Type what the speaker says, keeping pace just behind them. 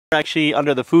Actually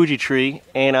under the Fuji tree,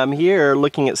 and I'm here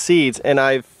looking at seeds, and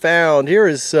I've found, here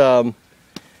is, I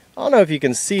don't know if you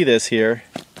can see this here.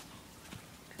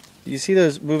 You see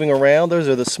those moving around? Those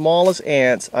are the smallest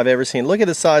ants I've ever seen. Look at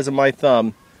the size of my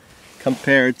thumb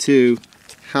compared to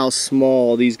how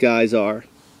small these guys are.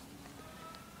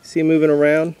 See them moving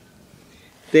around?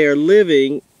 They're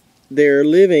living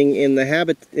in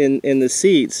the in the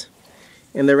seeds,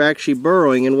 and they're actually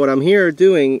burrowing, and what I'm here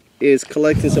doing is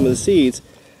collecting some of the seeds.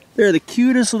 They're the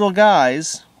cutest little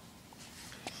guys,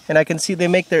 and I can see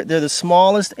they're the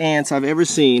smallest ants I've ever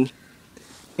seen,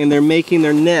 and they're making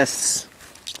their nests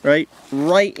right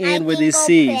in with these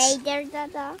seeds. Play there,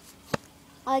 Dada.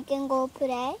 I can go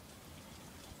play.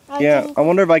 I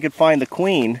wonder if I could find the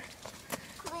queen.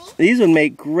 These would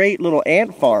make great little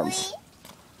ant farms.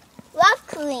 What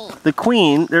queen? The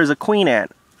queen, there's a queen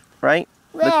ant, right?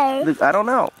 Where? I don't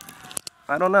know.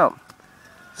 I don't know.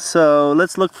 So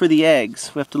let's look for the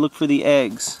eggs. We have to look for the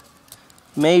eggs.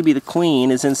 Maybe the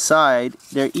queen is inside.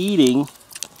 They're eating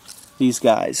these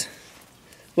guys.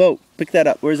 Whoa, pick that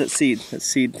up. Where's that seed? That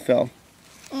seed fell.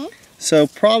 So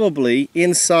probably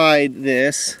inside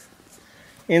this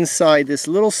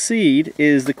little seed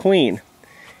is the queen.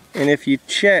 And if you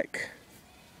check,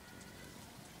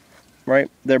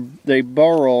 right, they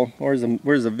burrow. Where's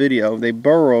the video? They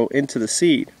burrow into the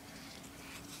seed,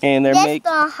 and they're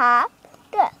making.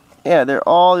 Yeah, there are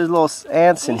all these little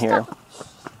ants in here.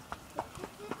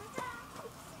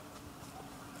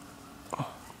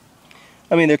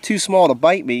 I mean, they're too small to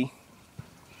bite me,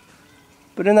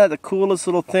 but isn't that the coolest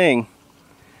little thing?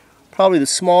 Probably the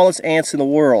smallest ants in the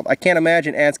world. I can't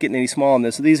imagine ants getting any smaller than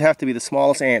this, so these have to be the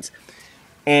smallest ants.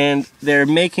 And they're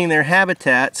making their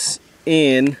habitats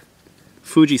in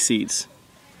Fuji seeds.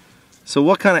 So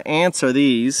what kind of ants are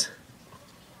these?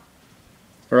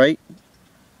 Right?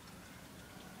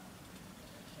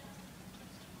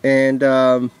 And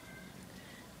isn't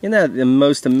that the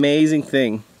most amazing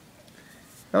thing?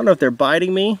 I don't know if they're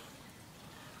biting me.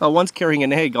 Oh, one's carrying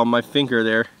an egg on my finger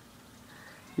there.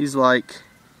 He's like,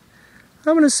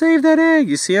 I'm gonna save that egg.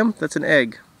 You see him? That's an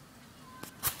egg.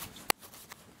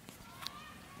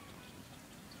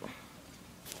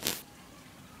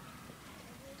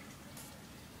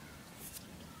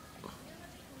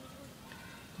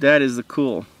 That is the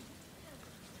coolest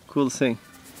thing.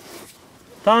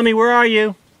 Tommy, where are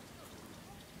you?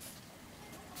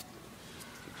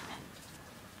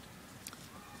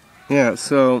 Yeah,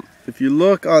 so if you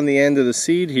look on the end of the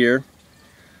seed here,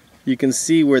 you can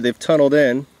see where they've tunneled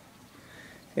in.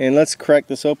 And let's crack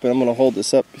this open. I'm going to hold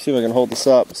this up. See if I can hold this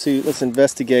up. See, let's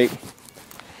investigate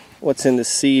what's in the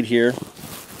seed here.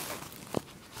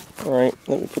 All right,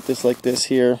 let me put this like this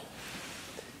here.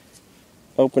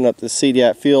 Open up the seed.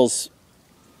 Yeah, it feels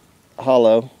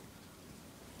hollow.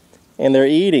 And they're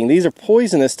eating. These are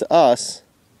poisonous to us,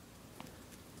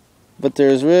 but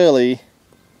there's really,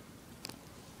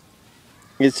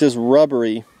 it's just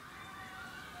rubbery.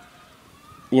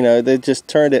 You know, they just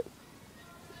turned it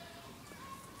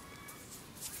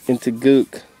into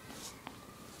gook.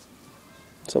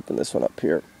 Let's open this one up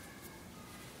here.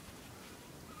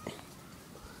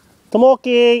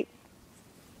 Tomoki!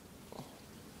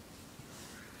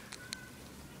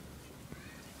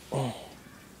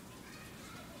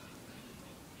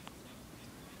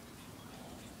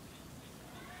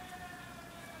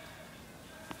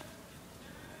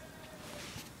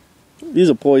 These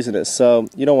are poisonous, so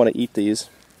you don't want to eat these.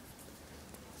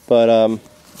 But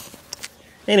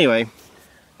anyway,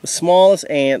 the smallest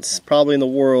ants probably in the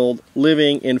world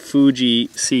living in Fuji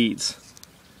seeds.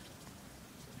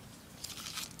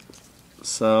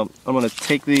 So I'm going to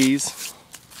take these,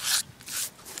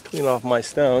 clean off my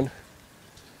stone,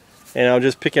 and I was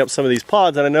just picking up some of these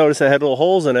pods, and I noticed I had little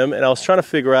holes in them, and I was trying to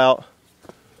figure out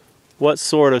what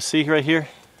sort of, see right here?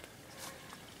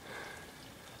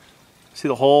 See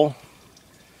the hole?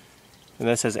 And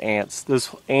that says ants.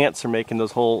 Those ants are making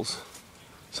those holes.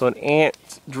 So an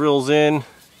ant drills in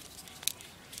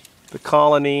the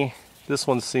colony. This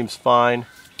one seems fine.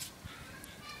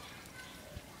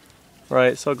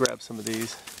 Right, so I'll grab some of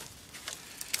these.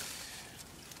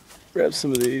 Grab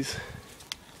some of these.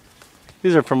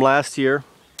 These are from last year.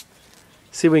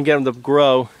 See if we can get them to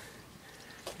grow.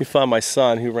 Let me find my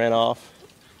son who ran off.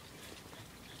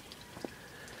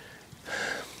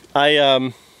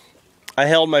 I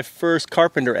held my first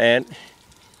carpenter ant.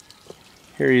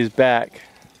 Here he is back.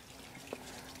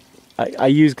 I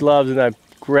used gloves and I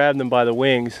grabbed them by the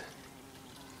wings.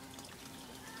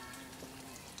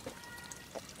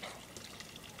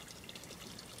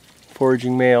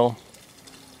 Foraging male.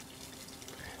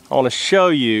 I want to show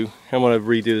you, I'm going to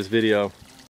redo this video.